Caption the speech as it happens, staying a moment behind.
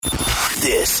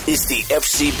This is the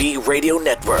FCB Radio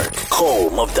Network,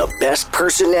 home of the best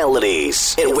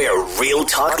personalities and where real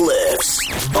talk lives.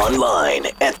 Online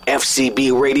at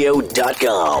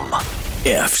fcbradio.com.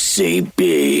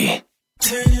 FCB.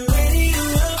 Turn your radio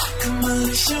up, come on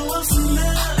and show us some love.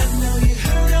 I know you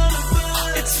heard all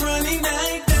about it. It's Friday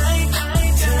night.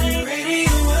 Turn your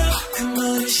radio up, come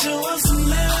on and show us some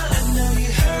love. I know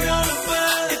you heard all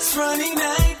about it. It's Friday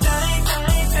night.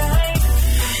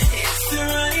 It's the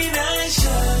Friday Night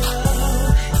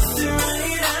Show. It's the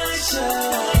Friday Night Show.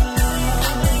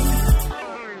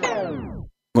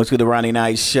 Welcome to the Ronnie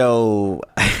Night Show.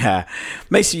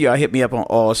 Make sure y'all hit me up on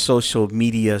all social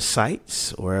media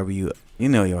sites, wherever y'all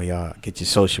get your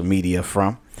social media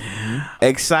from.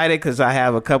 Excited because I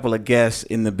have a couple of guests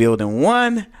in the building.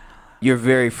 One you're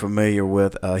very familiar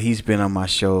with. He's been on my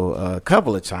show a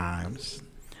couple of times.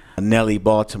 Nelly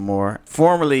Baltimore,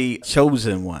 formerly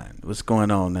Chosen One. What's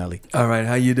going on, Nelly? All right,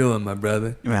 how you doing, my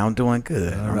brother? Man, I'm doing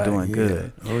good. I'm doing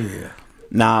good. Oh yeah.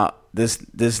 Now, this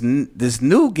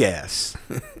new guest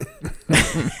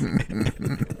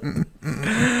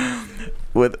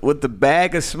with the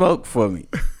bag of smoke for me,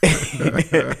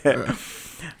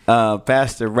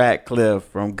 Pastor Ratcliffe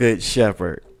from Good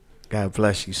Shepherd. God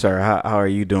bless you, sir. How are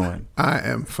you doing? I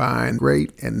am fine,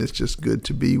 great, and it's just good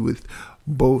to be with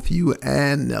both you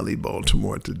and Nelly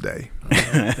Baltimore today.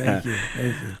 Thank you.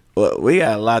 Well, we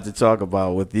got a lot to talk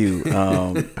about with you.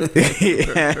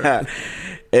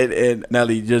 And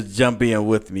Nelly, just jump in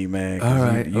with me, man. All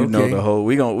right, you know the whole.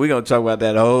 We gonna talk about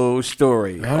that whole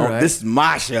story. All right. This is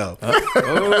my show.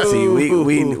 See,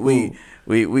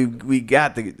 we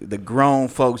got the grown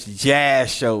folks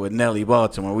jazz show with Nelly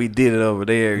Baltimore. We did it over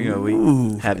there. You know, we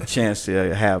had a chance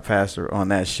to have Pastor on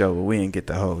that show, but we didn't get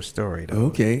the whole story though.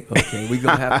 Okay. We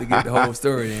gonna have to get the whole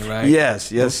story then, right?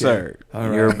 Yes, okay. sir. All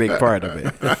right. You're a big part of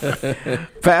it.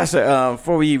 Pastor,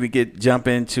 before we even jump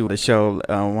into the show,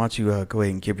 why don't you go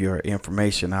ahead and give your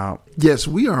information out? Yes,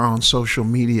 we are on social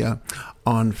media,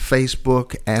 on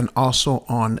Facebook and also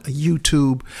on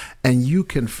YouTube, and you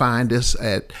can find us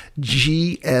at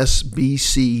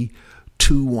GSBC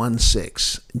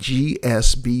 216,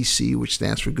 GSBC, which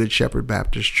stands for Good Shepherd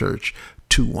Baptist Church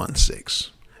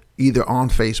 216, either on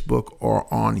Facebook or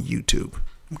on YouTube.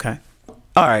 Okay.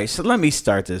 All right, so let me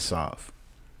start this off.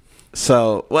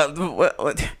 So, what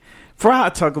before I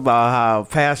talk about how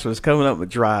Pastor was coming up the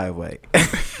driveway,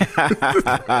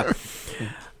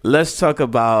 let's talk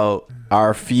about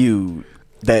our feud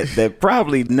that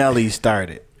probably Nelly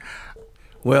started.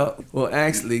 Well,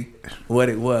 actually, what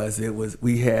it was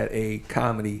we had a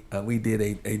comedy. We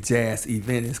did a jazz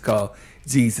event. It's called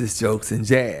Jesus Jokes and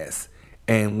Jazz,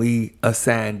 and we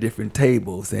assigned different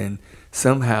tables. And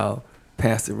somehow,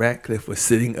 Pastor Ratcliffe was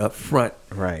sitting up front,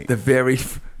 right, the very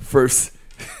first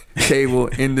table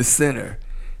in the center,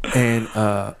 and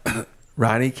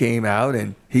Ronnie came out,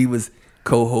 and he was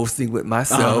co-hosting with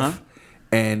myself,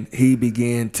 and he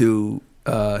began to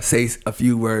say a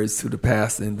few words to the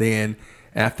pastor, and then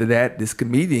after that, this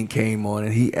comedian came on,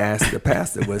 and he asked the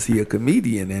pastor, was he a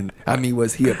comedian? And I mean,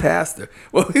 was he a pastor?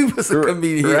 Well, he was a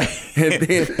comedian. Right. And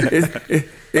then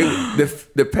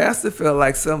the pastor felt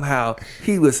like somehow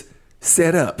he was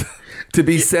set up to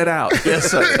be set out.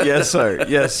 Yes, sir. Yes, sir.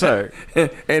 Yes, sir.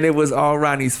 And it was all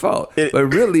Ronnie's fault.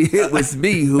 But really, it was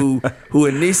me who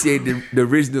initiated the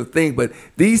original thing. But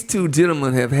these two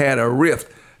gentlemen have had a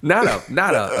rift. Not a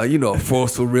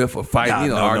forceful riff or fight,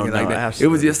 arguing like that. Absolutely. It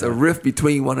was just a riff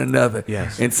between one another.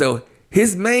 Yes. And so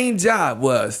his main job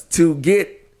was to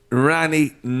get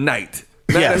Ronnie Knight.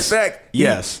 Matter of fact,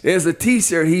 there's a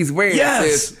T-shirt he's wearing that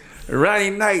says, Ronnie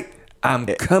Knight, I'm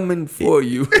coming for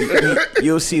you.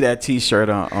 You'll see that T-shirt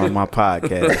on my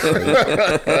podcast.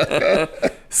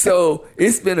 So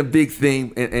it's been a big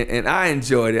thing, and I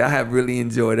enjoyed it. I have really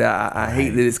enjoyed it. I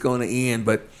hate that it's going to end,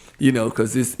 but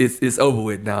because it's over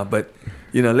with now. But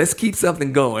let's keep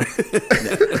something going.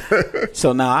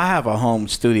 So now I have a home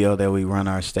studio that we run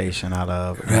our station out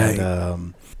of, right.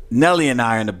 And Nelly and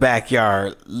I are in the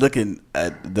backyard looking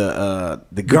at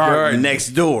the garden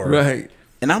next door, right.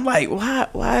 And I'm like,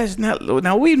 why is Nelly?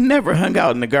 Now we've never hung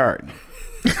out in the garden.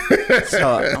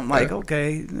 So I'm like,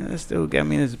 okay, let's still get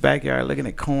me in his backyard looking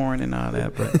at corn and all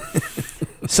that. But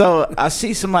so I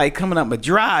see somebody coming up my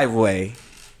driveway.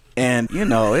 And,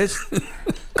 it's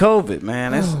COVID,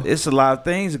 man. It's a lot of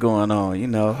things going on,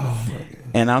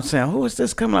 And I'm saying, who is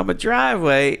this coming up a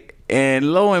driveway?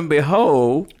 And lo and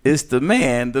behold, it's the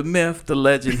man, the myth, the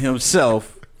legend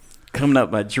himself coming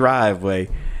up my driveway.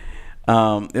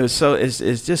 It's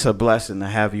just a blessing to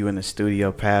have you in the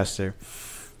studio, Pastor.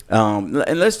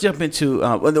 And let's jump into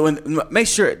make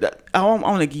sure that I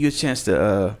want to give you a chance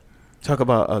to Talk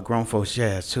about grown folks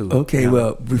jazz too. Okay, You know?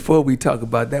 well, before we talk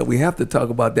about that, we have to talk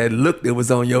about that look that was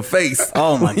on your face.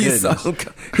 Oh, my when you saw goodness.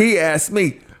 him. He asked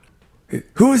me,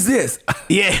 "Who is this?"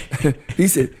 Yeah. He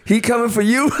said, "He coming for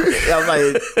you?" I'm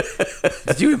like,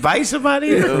 did you invite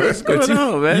somebody? What's But going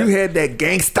on, man? You had that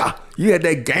gangster. You had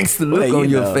that gangster look Well, on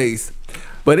you your know. face.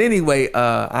 But anyway,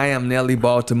 I am Nelly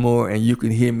Baltimore, and you can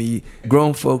hear me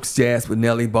Grown Folks Jazz with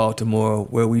Nelly Baltimore,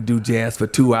 where we do jazz for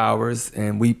 2 hours,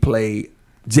 and we play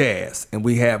jazz. And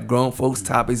we have grown folks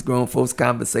topics, grown folks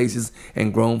conversations,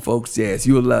 and grown folks jazz.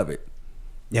 You'll love it.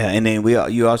 Yeah, and then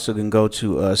you also can go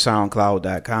to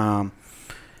SoundCloud.com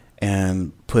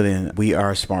and put in "We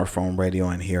Are Smartphone Radio"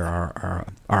 and hear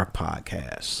our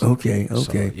podcast. Okay.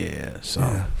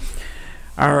 So,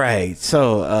 all right.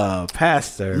 So,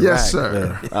 Pastor, Yes,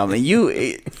 Ratcliffe, I mean,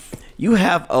 you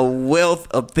have a wealth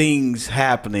of things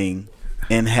happening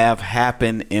and have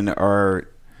happened and are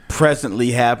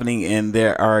presently happening and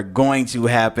there are going to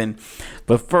happen.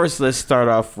 But first, let's start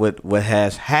off with what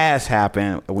has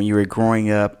happened when you were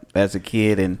growing up as a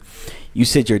kid, and you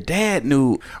said your dad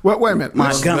knew. Well, wait a minute.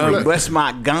 West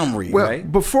Montgomery, Well,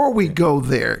 right? before we go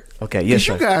there, Okay, yes,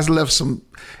 you sir. guys left some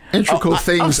integral I'm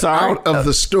things sorry. out of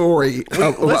the story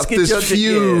let's about get this your-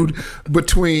 feud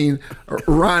between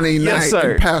Ronnie Yes, Knight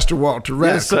sir. and Pastor Walter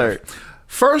Ratcliffe. Yes, sir.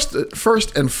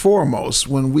 First and foremost,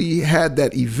 when we had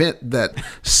that event that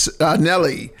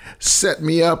Nelly set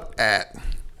me up at,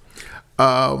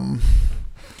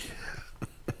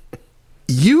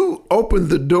 you opened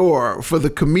the door for the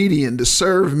comedian to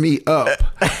serve me up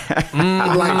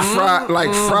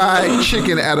like fried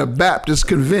chicken at a Baptist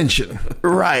convention.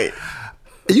 Right.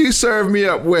 You served me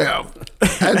up well,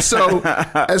 and so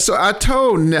I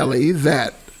told Nelly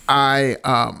that I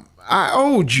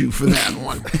owed you for that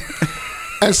one.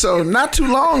 And so not too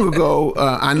long ago,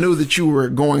 I knew that you were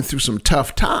going through some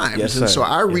tough times. Yes, and sir. so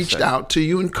I Yes, reached sir. out to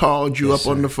you and called you up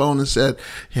on the phone and said,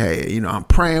 hey, I'm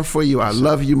praying for you. I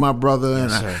love you, my brother.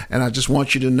 sir. And I just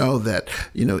want you to know that,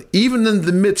 even in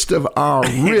the midst of our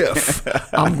riff,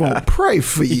 I'm going to pray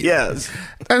for you. Yes.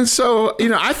 And so,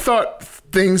 I thought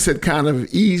things had kind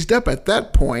of eased up at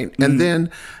that point. And then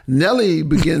Nelly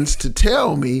begins to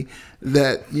tell me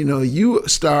that, you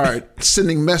start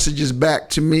sending messages back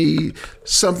to me,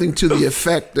 something to the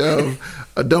effect of,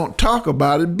 don't talk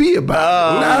about it, be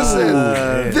about it. And I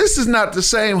said, this is not the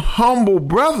same humble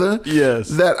brother Yes.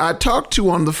 that I talked to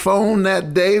on the phone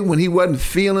that day when he wasn't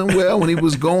feeling well, when he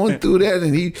was going through that,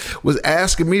 and he was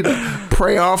asking me to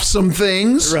pray off some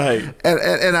things. Right.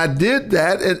 And I did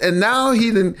that, and now he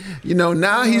didn't,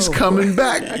 now he's coming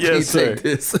back. Yes, sir. take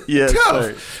this. Yes, Tough.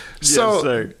 sir. So Yes,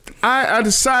 sir. I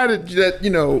decided that,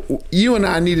 you and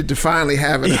I needed to finally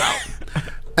have it out.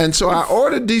 And so I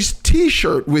ordered this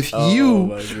T-shirt with you.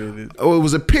 my goodness. Oh, it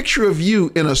was a picture of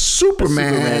you in a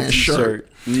Superman shirt.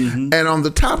 Mm-hmm. And on the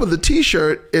top of the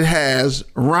T-shirt, it has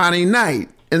Ronnie Knight.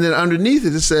 And then underneath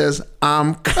it says,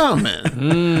 "I'm coming."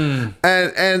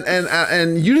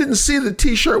 And you didn't see the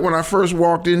T-shirt when I first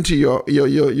walked into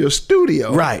your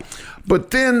studio, Right.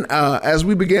 But then, as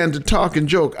we began to talk and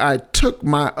joke, I took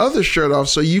my other shirt off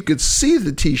so you could see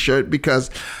the T-shirt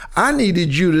because I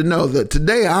needed you to know that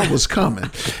today I was coming.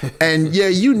 And yeah,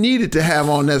 you needed to have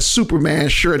on that Superman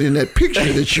shirt in that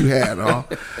picture that you had on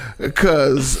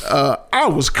because I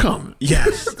was coming.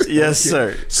 Yes. Yes,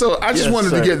 sir. So I just Yes, wanted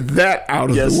sir. to get that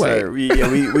out of Yes, the way. sir. We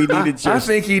needed your. I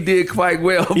think he did quite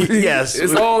well. Yes.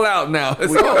 It's all out now.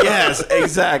 It's all out. Yes,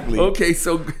 exactly. Okay,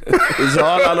 so It's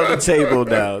all out on the table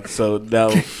now. So now,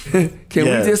 can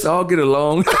Yes. we just all get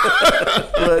along?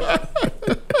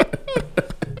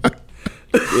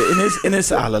 and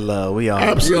it's all of love. We all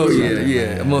Absolutely.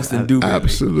 yeah, most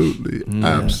indubitably.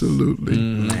 Absolutely.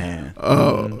 Man.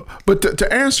 But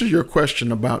to answer your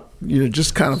question about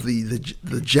just kind of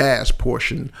the jazz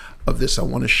portion of this, I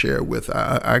want to share with.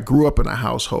 I grew up in a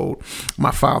household.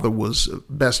 My father was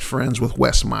best friends with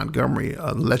Wes Montgomery,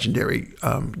 a legendary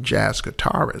jazz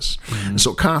guitarist. And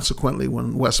so consequently,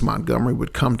 when Wes Montgomery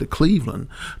would come to Cleveland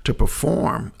to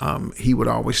perform, he would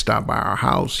always stop by our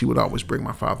house. He would always bring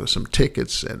my father some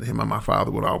tickets, and him and my father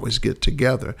would always get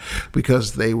together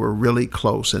because they were really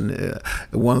close. And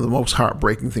one of the most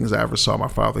heartbreaking things I ever saw my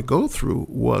father go through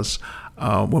was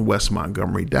when Wes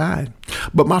Montgomery died.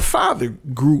 But my father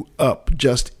grew up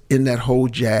just in that whole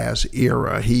jazz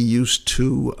era. He used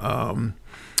to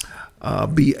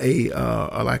be a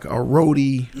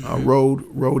roadie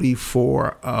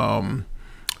for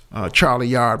Charlie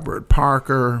Yardbird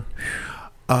Parker.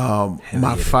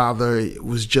 My father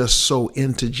was just so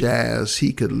into jazz.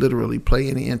 He could literally play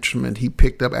any instrument he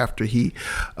picked up after he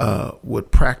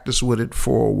would practice with it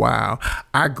for a while.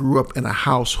 I grew up in a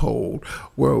household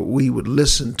where we would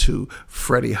listen to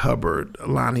Freddie Hubbard,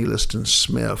 Lonnie Liston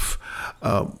Smith,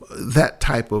 that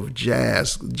type of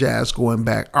jazz going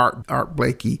back, Art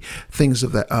Blakey, things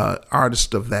of that,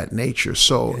 artists of that nature.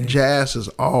 So jazz has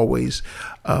always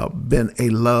been a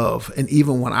love. And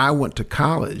even when I went to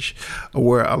college,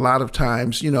 where a lot of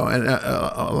times, and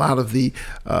a lot of the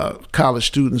college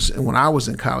students, and when I was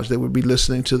in college, they would be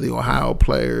listening to the Ohio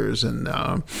Players and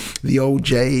the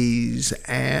OJs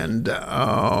and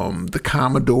the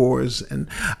Commodores. And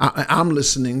I'm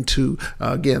listening to,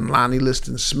 again, Lonnie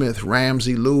Liston Smith,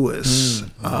 Ramsey Lewis,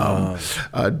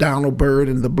 Donald Byrd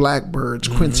and the Blackbirds,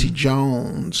 Quincy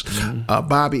Jones,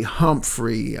 Bobby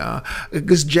Humphrey,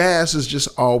 because jazz has just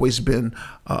always been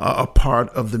a part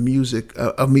of the music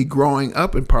of me growing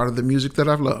up and part of the music that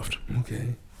I've loved.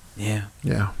 Okay. Yeah.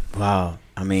 Wow.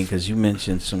 I mean, because you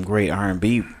mentioned some great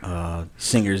R&B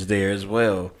singers there as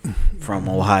well from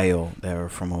Ohio. That were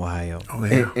from Ohio. Oh,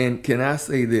 yeah. And can I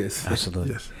say this?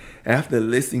 Absolutely. Yes. After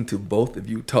listening to both of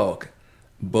you talk,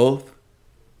 both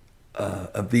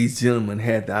of these gentlemen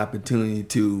had the opportunity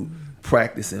to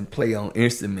practice and play on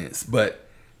instruments, but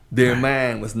their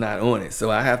mind was not on it.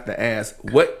 So I have to ask,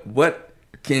 what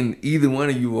can either one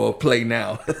of you all play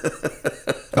now?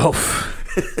 Oh,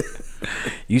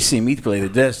 you see me play the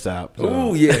desktop. So.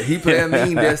 Oh yeah, he played a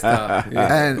mean desktop.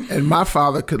 Yeah. And my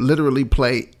father could literally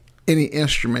play any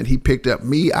instrument he picked up.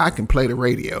 Me, I can play the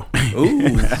radio.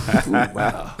 Ooh,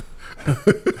 wow.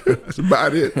 That's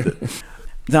about it.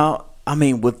 Now, I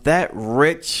mean, with that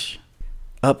rich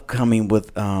upcoming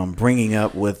with bringing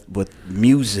up with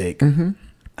music,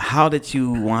 how did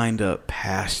you wind up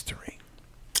pastoring?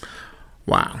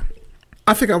 Wow.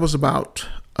 I think I was about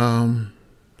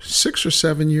 6 or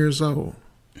 7 years old.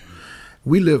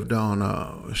 We lived on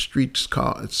a street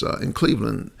it's in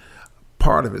Cleveland.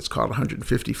 Part of it's called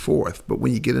 154th, but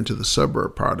when you get into the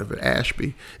suburb part of it,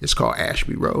 Ashby, it's called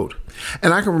Ashby Road.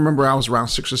 And I can remember I was around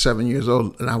 6 or 7 years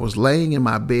old, and I was laying in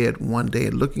my bed one day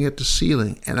looking at the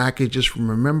ceiling, and I could just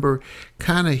remember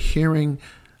kind of hearing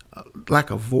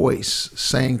like a voice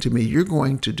saying to me, "You're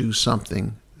going to do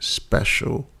something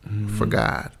special for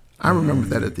God." I remember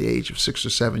that at the age of 6 or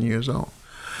 7 years old.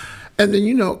 And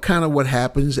then, kind of what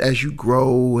happens as you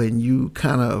grow and you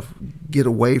kind of get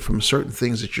away from certain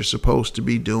things that you're supposed to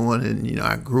be doing. And,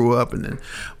 I grew up and then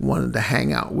wanted to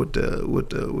hang out with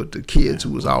the kids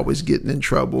who was always getting in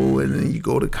trouble. And then you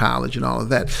go to college and all of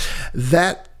that.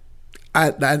 That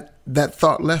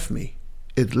thought left me.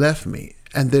 It left me.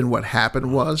 And then what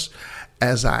happened was,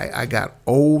 as I got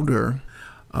older,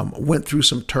 went through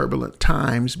some turbulent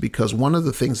times, because one of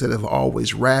the things that have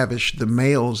always ravished the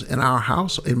males in our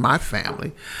house, in my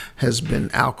family, has been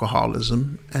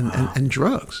alcoholism and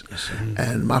drugs. Yes,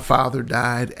 and my father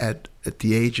died at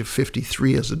the age of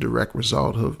 53 as a direct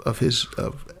result of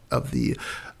the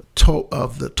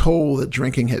toll that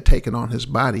drinking had taken on his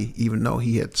body, even though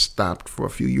he had stopped for a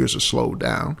few years or slowed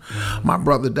down. My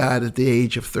brother died at the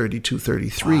age of 32,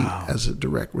 33 as a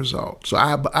direct result. So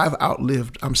I've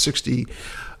outlived, I'm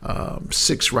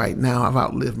 66 right now. I've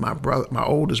outlived my brother, my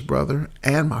oldest brother,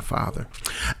 and my father.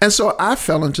 And so I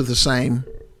fell into the same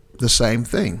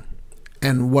thing.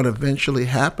 And what eventually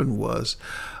happened was,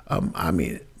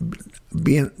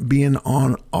 being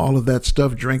on all of that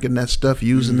stuff, drinking that stuff,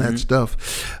 using that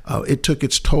stuff, it took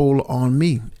its toll on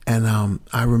me. And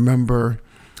I remember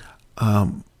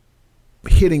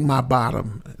hitting my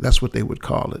bottom. That's what they would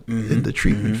call it in the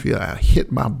treatment field. I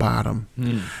hit my bottom.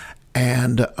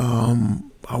 And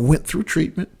I went through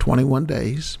treatment, 21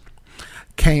 days,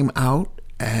 came out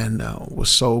and was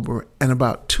sober. And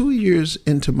about 2 years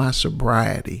into my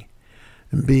sobriety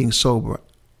and being sober,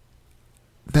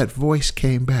 that voice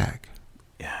came back.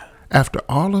 Yeah. After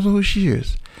all of those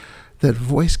years, that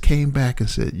voice came back and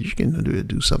said, "You're going to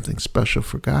do something special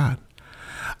for God."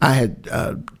 I had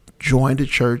joined a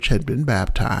church, had been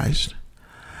baptized,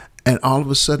 and all of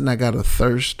a sudden I got a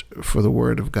thirst for the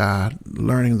Word of God,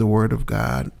 learning the Word of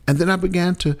God. And then I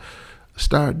began to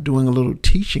start doing a little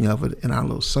teaching of it in our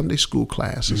little Sunday school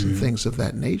classes and things of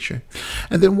that nature.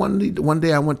 And then one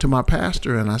day I went to my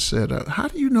pastor and I said, "How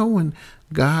do you know when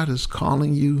God is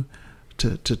calling you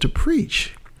to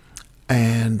preach?"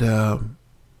 And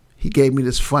he gave me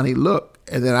this funny look,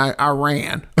 and then I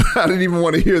ran. I didn't even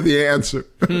want to hear the answer.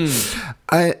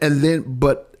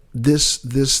 But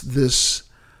this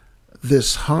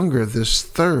hunger, this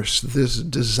thirst, this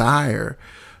desire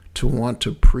to want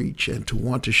to preach and to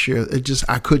want to share,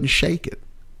 I couldn't shake it.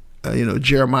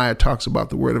 Jeremiah talks about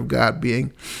the word of God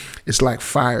being, it's like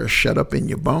fire shut up in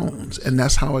your bones. And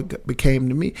that's how it became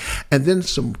to me. And then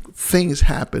some things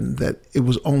happened that it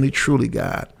was only truly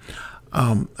God.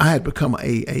 I had become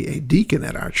a deacon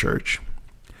at our church.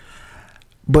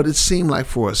 But it seemed like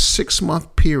for a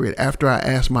 6-month period after I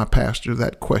asked my pastor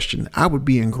that question, I would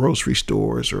be in grocery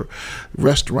stores or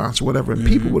restaurants or whatever, and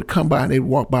people would come by and they'd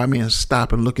walk by me and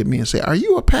stop and look at me and say, "Are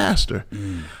you a pastor?"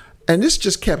 And this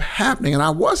just kept happening, and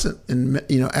I wasn't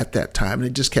at that time, and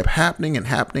it just kept happening and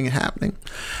happening and happening.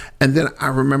 And then I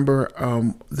remember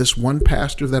this one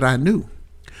pastor that I knew,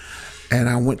 and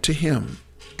I went to him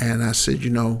and I said,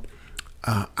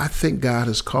 I think God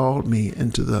has called me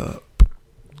into the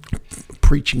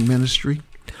preaching ministry.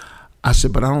 I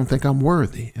said, but I don't think I'm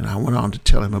worthy. And I went on to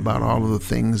tell him about all of the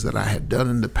things that I had done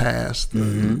in the past,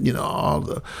 all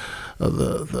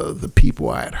the people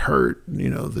I had hurt,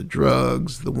 the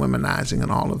drugs, the womanizing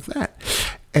and all of that.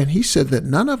 And he said that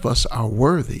none of us are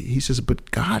worthy. He says,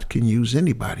 but God can use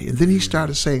anybody. And then he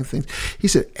started saying things. He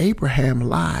said, Abraham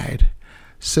lied,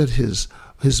 said his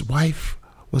wife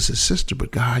was his sister,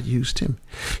 but God used him.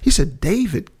 He said,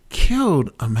 David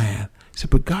killed a man. He said,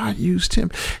 but God used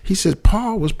him. He said,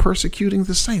 Paul was persecuting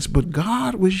the saints, but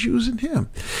God was using him.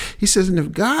 He says, and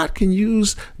if God can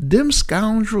use them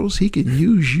scoundrels, he can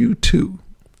use you too.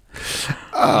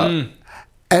 And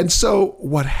so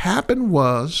what happened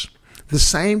was the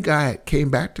same guy came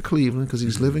back to Cleveland because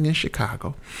he's living in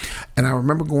Chicago. And I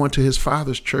remember going to his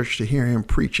father's church to hear him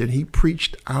preach. And he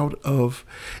preached out of,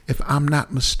 if I'm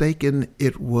not mistaken,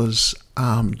 it was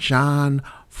John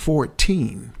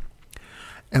 14.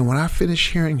 And when I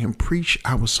finished hearing him preach,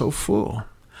 I was so full.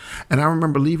 And I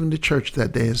remember leaving the church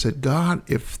that day and said, God,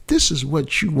 if this is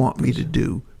what you want me to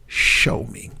do, show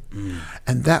me.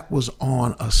 And that was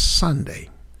on a Sunday.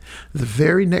 The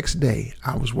very next day,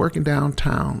 I was working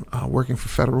downtown, working for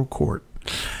federal court.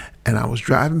 And I was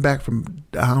driving back from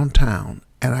downtown,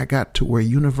 and I got to where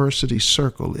University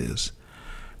Circle is.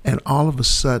 And all of a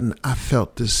sudden, I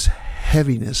felt this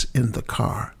heaviness in the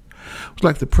car. It was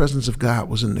like the presence of God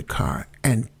was in the car,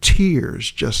 and tears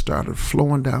just started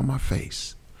flowing down my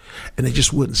face. And they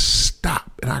just wouldn't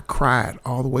stop. And I cried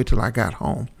all the way till I got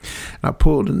home. And I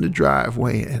pulled in the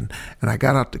driveway, and I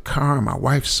got out the car, and my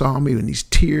wife saw me in these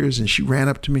tears, and she ran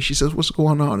up to me. She says, what's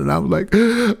going on? And I was like,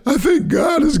 I think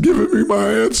God has given me my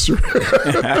answer.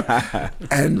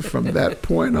 And from that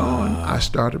point on, I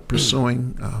started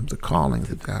pursuing the calling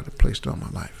that God had placed on my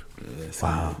life.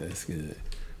 Wow. That's good.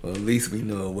 Well, at least we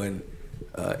know it wasn't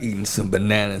eating some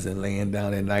bananas and laying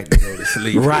down at night to go to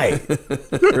sleep. Right.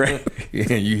 Right.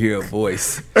 Yeah, you hear a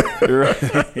voice. Right.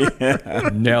 Yeah.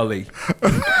 Nelly.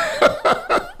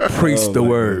 Preach the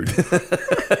word.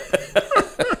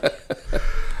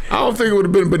 I don't think it would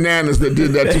have been bananas that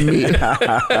did that to me.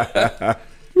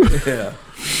 Yeah.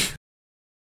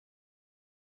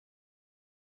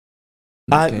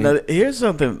 Now, here's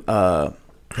something that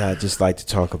I'd just like to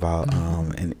talk about,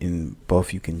 and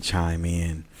both you can chime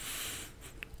in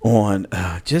on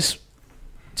just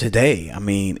today. I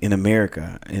mean, in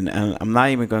America, and I'm not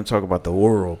even going to talk about the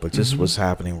world, but just what's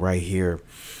happening right here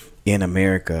in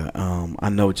America. I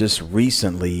know just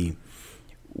recently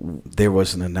there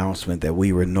was an announcement that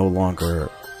we were no longer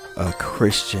a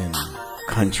Christian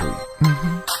country.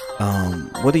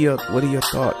 What are your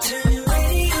thoughts?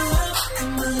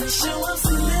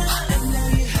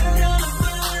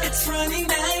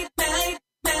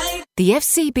 The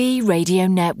FCB Radio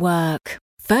Network.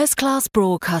 First class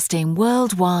broadcasting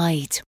worldwide.